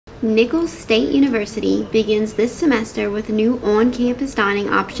Nichols State University begins this semester with new on-campus dining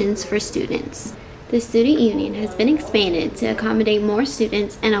options for students. The Student Union has been expanded to accommodate more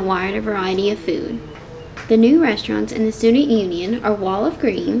students and a wider variety of food. The new restaurants in the Student Union are Wall of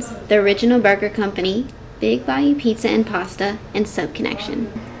Greens, The Original Burger Company, Big Value Pizza and Pasta, and Sub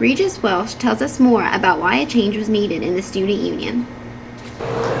Connection. Regis Welsh tells us more about why a change was needed in the Student Union.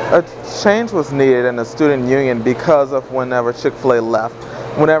 A change was needed in the Student Union because of whenever Chick-fil-A left.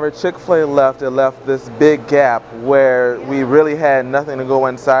 Whenever Chick-fil-A left, it left this big gap where we really had nothing to go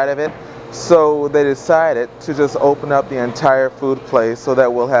inside of it. So they decided to just open up the entire food place so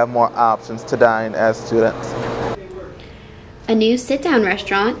that we'll have more options to dine as students. A new sit-down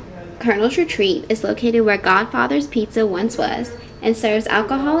restaurant, Colonel's Retreat, is located where Godfather's Pizza once was and serves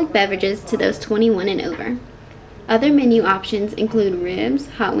alcoholic beverages to those 21 and over. Other menu options include ribs,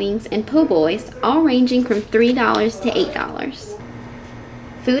 hot wings, and po' boys, all ranging from $3 to $8.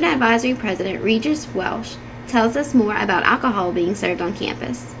 Food Advisory President Regis Welsh tells us more about alcohol being served on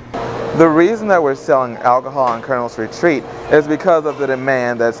campus. The reason that we're selling alcohol on Colonel's Retreat is because of the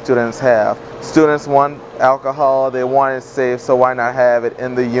demand that students have. Students want alcohol, they want it safe, so why not have it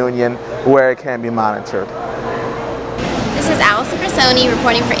in the union where it can be monitored? This is Allison Cressoine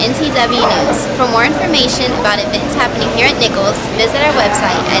reporting for NTW News. For more information about events happening here at Nichols, visit our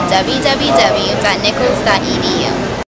website at www.nichols.edu.